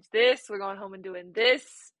gonna change this. We're going home and doing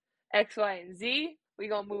this, X, Y, and Z. We're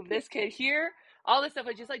gonna move this kid here. All this stuff,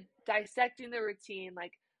 like just like dissecting the routine,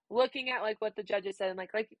 like looking at like what the judges said, and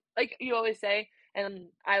like you always say, and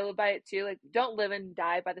I live by it too. Like, don't live and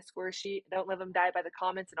die by the score sheet. Don't live and die by the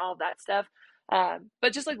comments and all of that stuff.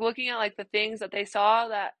 But just like looking at like the things that they saw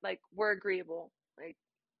that like were agreeable, like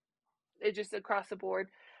it just across the board.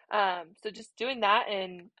 So just doing that,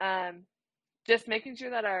 and just making sure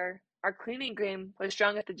that our cleaning game was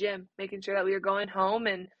strong at the gym, making sure that we were going home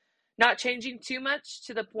and not changing too much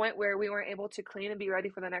to the point where we weren't able to clean and be ready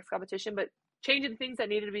for the next competition, but changing things that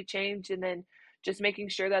needed to be changed, and then just making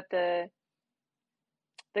sure that the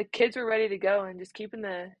kids were ready to go, and just keeping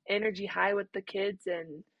the energy high with the kids.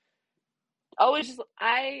 And always just,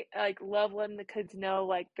 I like love letting the kids know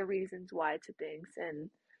like the reasons why to things, and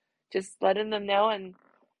just letting them know. And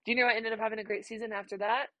do you know, I ended up having a great season after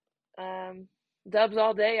that. Dubs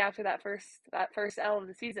all day after that first L of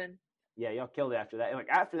the season. Yeah, y'all killed it after that. And like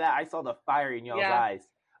after that, I saw the fire in y'all's eyes.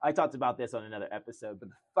 I talked about this on another episode, but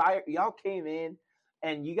the fire, y'all came in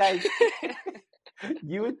and you guys,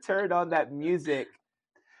 you would turn on that music,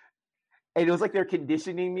 and it was like their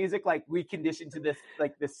conditioning music. Like we conditioned to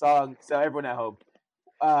this song. So everyone at home,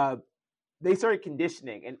 they started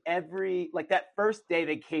conditioning, and that first day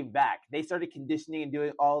they came back, they started conditioning and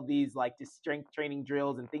doing all these like just strength training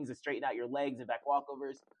drills and things to straighten out your legs and back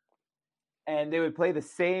walkovers. And they would play the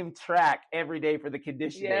same track every day for the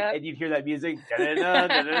conditioning, and you'd hear that music. Da-da-da,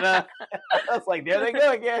 da-da-da. I was like, there they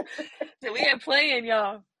go again. So we ain't playing,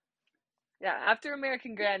 y'all. Yeah, after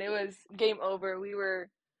American Grand, it was game over. We were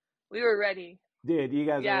ready. Dude, you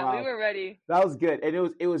guys we were ready. That was good, and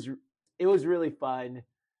it was really fun.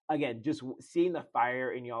 Again, just seeing the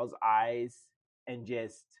fire in y'all's eyes, and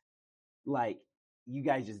just like you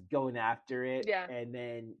guys just going after it, and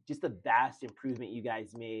then just the vast improvement you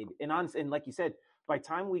guys made. And like you said, by the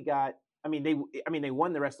time we got, they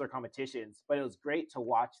won the rest of their competitions, but it was great to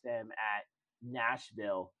watch them at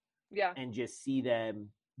Nashville, and just see them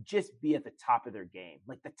just be at the top of their game,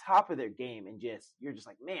 and you're just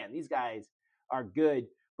like, man, these guys are good.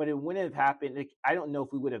 But it wouldn't have happened. Like, I don't know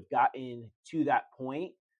if we would have gotten to that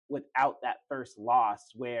point without that first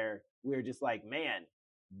loss, where we're just like, man,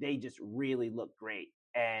 they just really look great,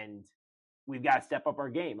 and we've got to step up our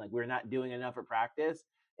game. Like, we're not doing enough at practice.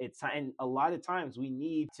 And a lot of times we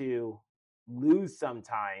need to lose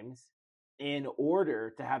sometimes in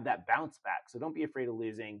order to have that bounce back. So don't be afraid of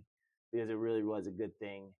losing, because it really was a good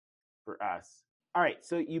thing for us. All right.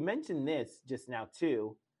 So you mentioned this just now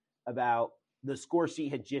too, about the score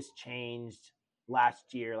sheet had just changed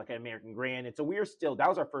last year, like at American Grand. And so that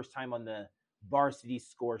was our first time on the varsity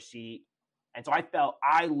score sheet. And so I felt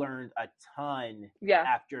I learned a ton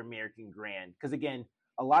after American Grand. Because again,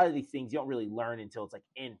 a lot of these things you don't really learn until it's like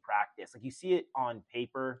in practice. Like you see it on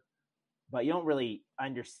paper, but you don't really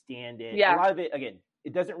understand it. A lot of it, again,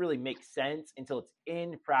 it doesn't really make sense until it's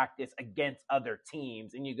in practice against other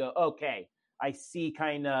teams. And you go, okay, I see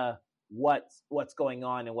kind of what's going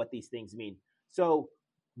on and what these things mean. So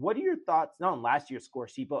what are your thoughts, not on last year's score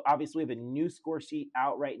sheet, but obviously we have a new score sheet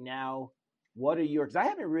out right now. What are yours? Because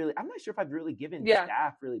I'm not sure if I've really given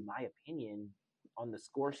staff really my opinion on the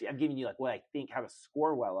score sheet. I'm giving you like what I think, how to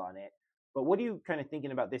score well on it. But what are you kind of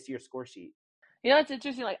thinking about this year's score sheet? You know, it's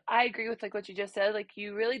interesting. Like, I agree with like what you just said. Like,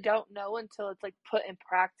 you really don't know until it's like put in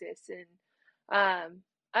practice. And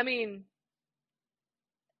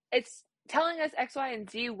it's telling us X, Y, and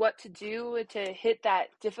Z what to do to hit that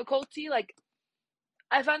difficulty. Like,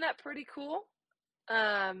 I found that pretty cool.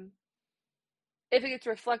 If it gets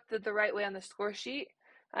reflected the right way on the score sheet,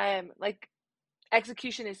 like,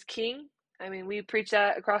 execution is king. I mean, we preach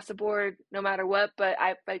that across the board, no matter what. But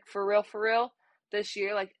I like for real, this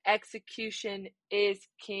year. Like, execution is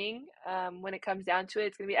king. When it comes down to it,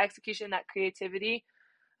 it's going to be execution, that creativity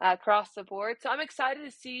across the board. So I'm excited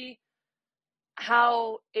to see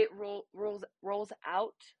how it rolls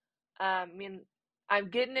out. I mean, I'm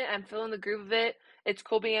getting it. I'm feeling the groove of it. It's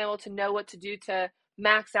cool being able to know what to do to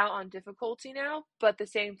max out on difficulty now. But at the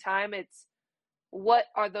same time, it's what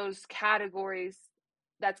are those categories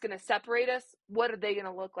that's going to separate us? What are they going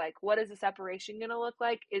to look like? What is the separation going to look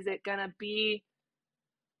like? Is it going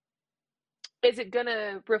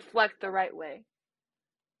to reflect the right way?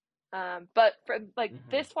 But for like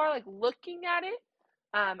this far, like looking at it,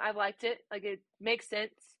 I've liked it. Like, it makes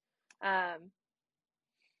sense.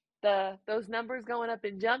 Those numbers going up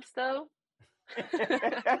in jumps though.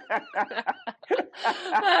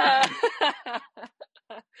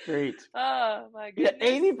 Great. Oh my goodness.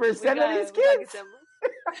 80% of these kids.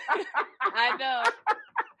 I know.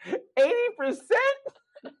 80%.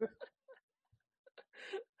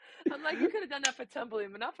 I'm like, you could have done that for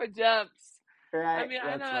tumbling, but not for jumps. Right. I mean,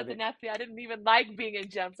 I know as a nephew, I didn't even like being in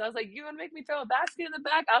jumps. I was like, you want to make me throw a basket in the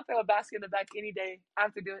back? I'll throw a basket in the back any day. I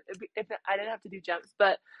have to do it if I didn't have to do jumps.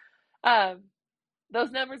 But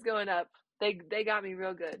those numbers going up, they got me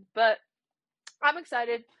real good. But I'm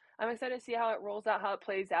excited. I'm excited to see how it rolls out, how it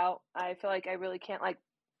plays out. I feel like I really can't like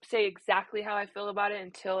say exactly how I feel about it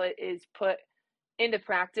until it is put into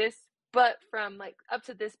practice. But from like up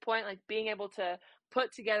to this point, like being able to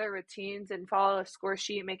put together routines and follow a score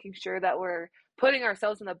sheet, making sure that we're putting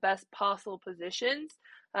ourselves in the best possible positions.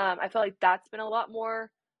 I feel like that's been a lot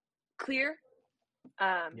more clear.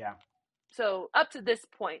 Yeah. So up to this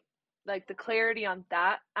point, like the clarity on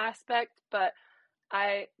that aspect, but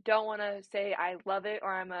I don't want to say I love it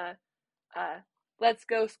or I'm a let's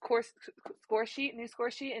go score sheet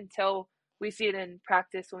until we see it in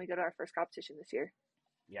practice when we go to our first competition this year.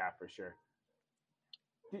 Yeah, for sure.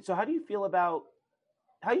 So how do you feel about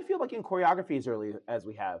getting choreography as early as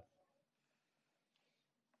we have?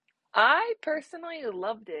 I personally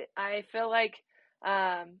loved it. I feel like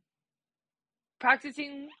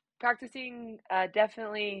practicing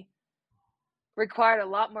definitely required a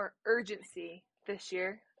lot more urgency this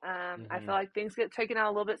year. I feel like things get taken out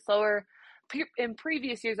a little bit slower. In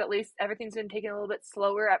previous years, at least, everything's been taken a little bit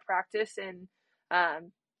slower at practice. And I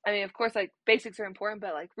mean, of course, like basics are important,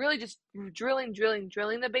 but like really just drilling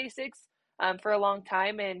the basics for a long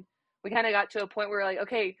time. And we kind of got to a point where we're like,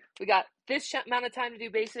 okay, we got this amount of time to do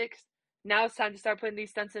basics. Now it's time to start putting these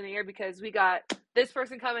stunts in the air because we got this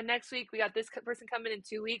person coming next week. We got this person coming in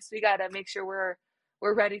 2 weeks. We got to make sure we're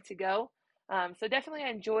ready to go. So definitely I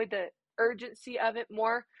enjoyed the urgency of it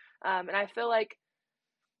more. And I feel like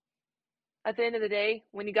at the end of the day,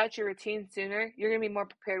 when you got your routine sooner, you're going to be more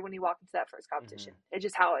prepared when you walk into that first competition. It's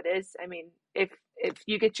just how it is. I mean, if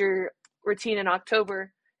you get your routine in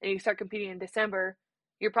October and you start competing in December,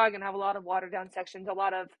 you're probably going to have a lot of watered down sections, a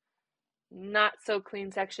lot of not so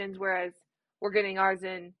clean sections, whereas we're getting ours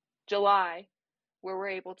in July where we're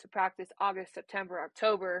able to practice August, September,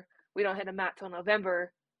 October. We don't hit a mat till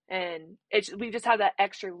November. And we just have that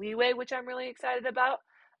extra leeway, which I'm really excited about.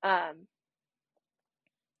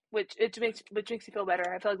 Which makes me feel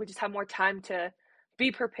better. I feel like we just have more time to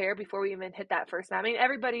be prepared before we even hit that first mat. I mean,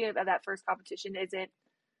 everybody at that first competition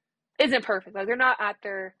isn't perfect. Like, they're not at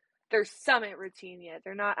their summit routine yet.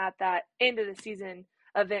 They're not at that end of the season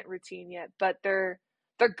event routine yet. But they're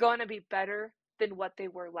gonna be better than what they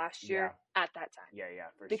were last year at that time. Yeah,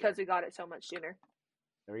 for because we got it so much sooner.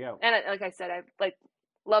 There we go. And like I said, I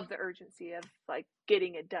love the urgency of like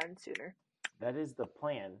getting it done sooner. That is the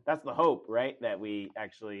plan. That's the hope, right? That we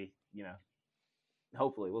actually,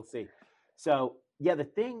 hopefully we'll see. So yeah, the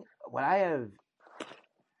thing,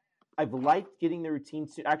 I've liked getting the routine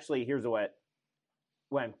soon. Actually, here's what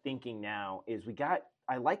I'm thinking now is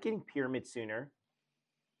I like getting pyramid sooner.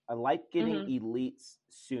 I like getting elites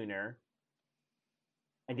sooner.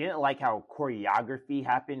 I didn't like how choreography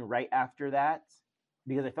happened right after that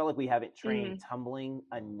because I felt like we haven't trained tumbling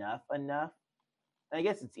enough. And I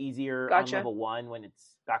guess it's easier on level 1 when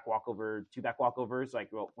it's two back walkovers. Like,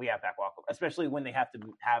 well, we have back walkover, especially when they have to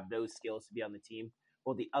have those skills to be on the team.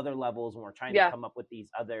 Well, the other levels, when we're trying to come up with these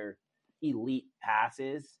other elite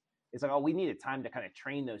passes, it's like, oh, we needed time to kind of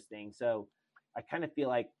train those things. So I kind of feel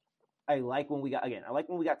like I like when we got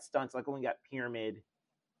stunts, I like when we got pyramid.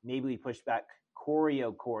 Maybe we push back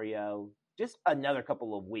choreo, just another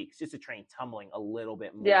couple of weeks just to train tumbling a little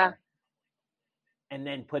bit more. Yeah. And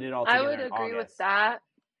then put it all together. I would agree with that.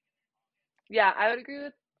 Yeah, I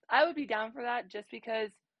would be down for that just because,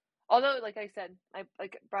 although, like I said, I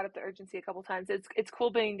brought up the urgency a couple times. It's cool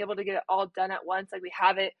being able to get it all done at once. Like, we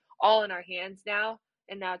have it all in our hands now,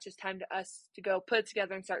 and now it's just time to us to go put it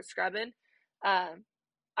together and start scrubbing.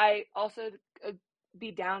 I also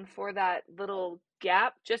be down for that little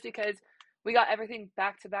gap just because we got everything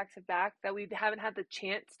back to back to back that we haven't had the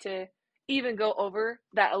chance to even go over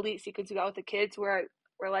that elite sequence we got with the kids where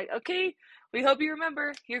we're like, okay, we hope you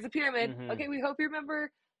remember, here's a pyramid. Mm-hmm. Okay, we hope you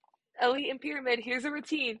remember elite and pyramid, here's a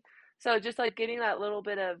routine. So just like getting that little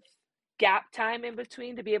bit of gap time in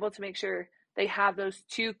between to be able to make sure they have those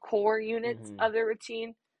two core units mm-hmm. of their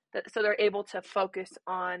routine so they're able to focus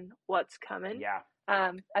on what's coming. Yeah.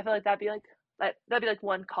 I feel like that'd be like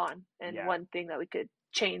one con and one thing that we could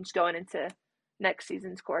change going into next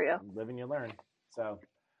season's choreo. Live and you learn. So,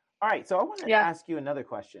 all right. So I want to ask you another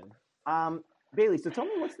question. Bailey, so tell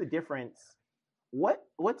me what's the difference?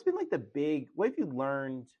 What's been like what have you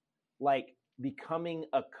learned like becoming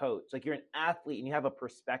a coach? Like you're an athlete and you have a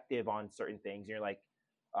perspective on certain things. And you're like,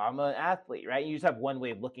 I'm an athlete, right? You just have one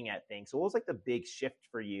way of looking at things. So what was like the big shift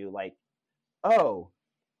for you? Like,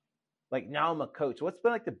 like now I'm a coach. What's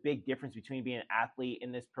been like the big difference between being an athlete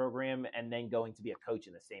in this program and then going to be a coach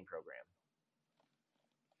in the same program?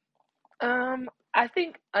 I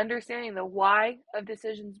think understanding the why of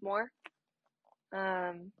decisions more.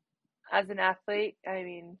 As an athlete, I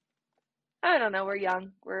mean, I don't know, we're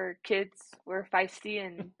young, we're kids, we're feisty,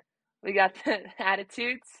 and we got the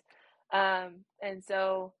attitudes. And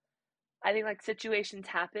so I think like situations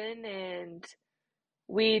happen and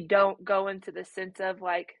we don't go into the sense of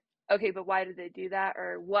like, okay, but why did they do that?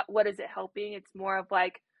 Or what is it helping? It's more of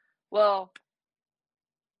like, well,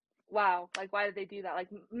 wow, like why did they do that? Like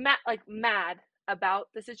mad about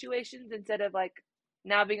the situations instead of like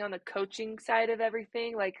now being on the coaching side of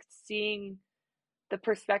everything, like seeing the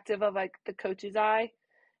perspective of like the coach's eye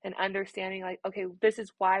and understanding like, okay, this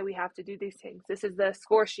is why we have to do these things. This is the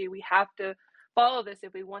score sheet. We have to follow this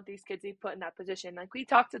if we want these kids to be put in that position. Like we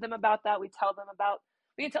talk to them about that. We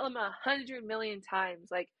can tell them 100 million times,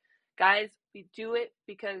 like, guys, we do it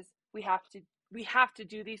because we have to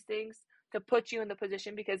do these things to put you in the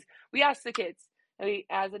position because we ask the kids,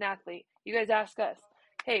 as an athlete, you guys ask us,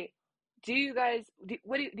 hey, do you guys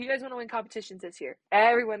want to win competitions this year?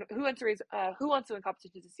 Everyone who wants to win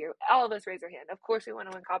competitions this year? All of us raise our hand. Of course we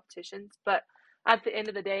want to win competitions, but at the end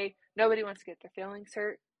of the day, nobody wants to get their feelings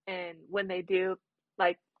hurt. And when they do,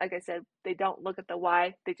 like I said, they don't look at the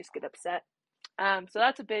why, they just get upset. So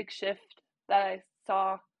that's a big shift that I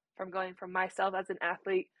saw from going from myself as an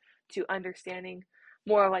athlete to understanding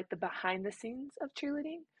more like the behind the scenes of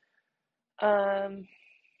cheerleading.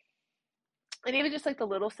 And even just like the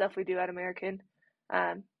little stuff we do at American,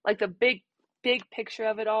 like the big picture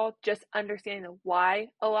of it all, just understanding the why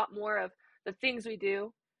a lot more of the things we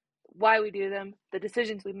do, why we do them, the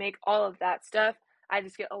decisions we make, all of that stuff. I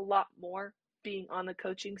just get a lot more being on the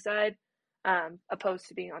coaching side, opposed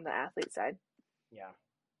to being on the athlete side. Yeah.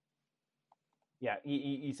 Yeah.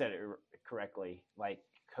 You said it correctly. Like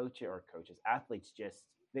coaches, athletes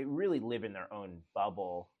they really live in their own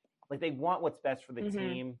bubble. Like they want what's best for the mm-hmm.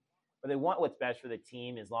 team. But they want what's best for the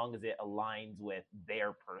team as long as it aligns with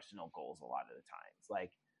their personal goals a lot of the times.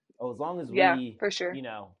 Like, as long as we, for sure.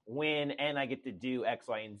 Win and I get to do X,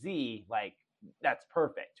 Y, and Z, like, that's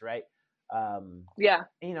perfect, right? Yeah.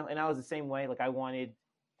 And I was the same way. Like, I wanted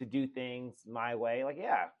to do things my way. Like,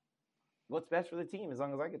 yeah, what's best for the team as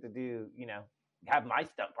long as I get to do, have my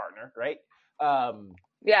stunt partner, right?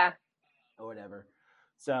 Yeah. Or whatever.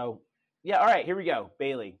 So, yeah, all right, here we go.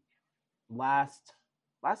 Bailey, last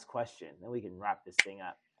question, then we can wrap this thing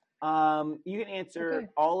up. You can answer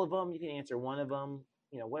all of them. You can answer one of them,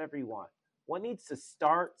 whatever you want. What needs to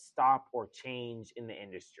start, stop, or change in the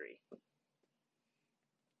industry?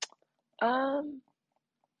 I'm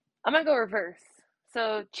going to go reverse.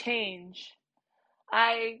 So change.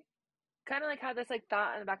 I kind of like had this like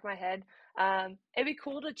thought in the back of my head. It'd be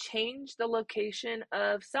cool to change the location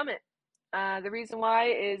of Summit. The reason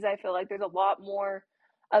why is I feel like there's a lot more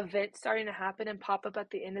events starting to happen and pop up at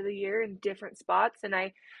the end of the year in different spots, and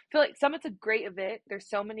I feel like Summit's a great event. There's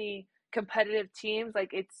so many competitive teams,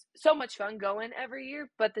 like it's so much fun going every year,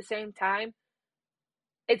 but at the same time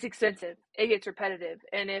it's expensive, it gets repetitive,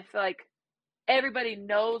 and if like everybody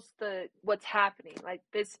knows what's happening, like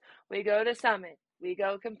this, we go to Summit, we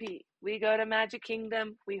go compete, we go to Magic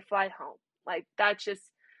Kingdom, we fly home, like that's just,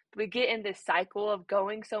 we get in this cycle of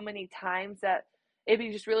going so many times that it'd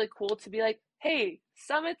be just really cool to be like, hey,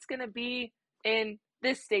 Summit's going to be in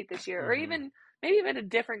this state this year, or even maybe even a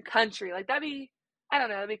different country. Like that'd be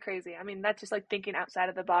crazy. I mean, that's just like thinking outside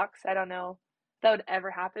of the box. I don't know if that would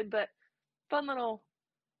ever happen, but fun little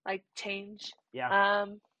like change. Yeah.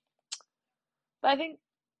 But I think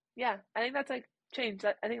that's like change.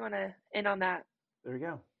 I think I want to end on that. There we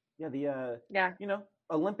go. Yeah.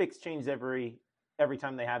 Olympics change every every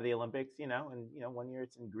time they have the Olympics, and 1 year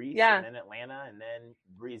it's in Greece and then Atlanta and then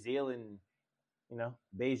Brazil and,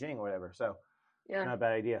 Beijing or whatever. So not a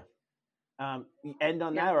bad idea. End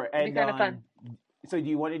on that or end on, fun. So do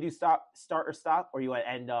you want to do start or stop, or you want to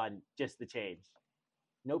end on just the change?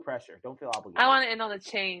 No pressure. Don't feel obligated. I want to end on the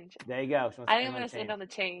change. There you go. I think I'm going to end on the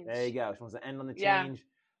change. There you go. She wants to end on the change.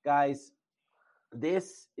 Guys,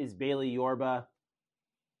 this is Bailey Yorba.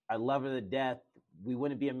 I love her to death. We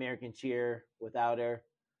wouldn't be American Cheer without her.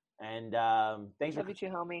 And thanks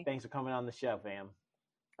for coming on the show, fam.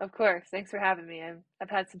 Of course. Thanks for having me. I've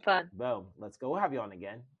had some fun. Boom. Let's go. We'll have you on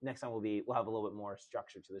again. Next time we'll have a little bit more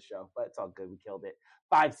structure to the show, but it's all good. We killed it.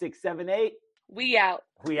 5, 6, 7, 8. We out.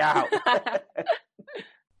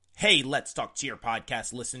 Hey, Let's Talk Cheer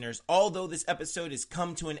podcast listeners. Although this episode has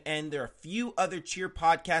come to an end, there are a few other cheer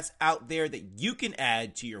podcasts out there that you can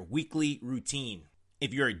add to your weekly routine.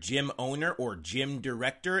 If you're a gym owner or gym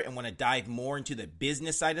director and want to dive more into the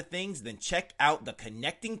business side of things, then check out the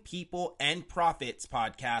Connecting People and Profits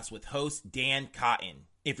podcast with host Dan Cotton.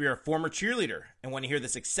 If you're a former cheerleader and want to hear the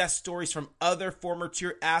success stories from other former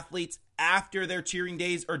cheer athletes after their cheering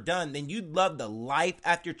days are done, then you'd love the Life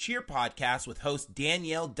After Cheer podcast with host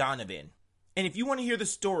Danielle Donovan. And if you want to hear the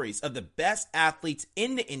stories of the best athletes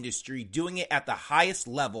in the industry doing it at the highest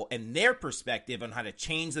level and their perspective on how to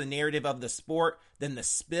change the narrative of the sport, then the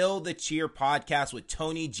Spill the Cheer podcast with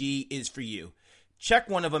Tony G is for you. Check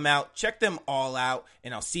one of them out, check them all out,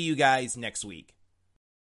 and I'll see you guys next week.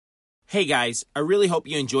 Hey guys, I really hope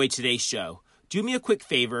you enjoyed today's show. Do me a quick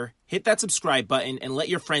favor, hit that subscribe button and let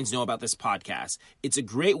your friends know about this podcast. It's a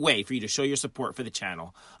great way for you to show your support for the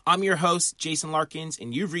channel. I'm your host, Jason Larkins,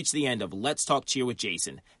 and you've reached the end of Let's Talk Cheer with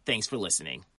Jason. Thanks for listening.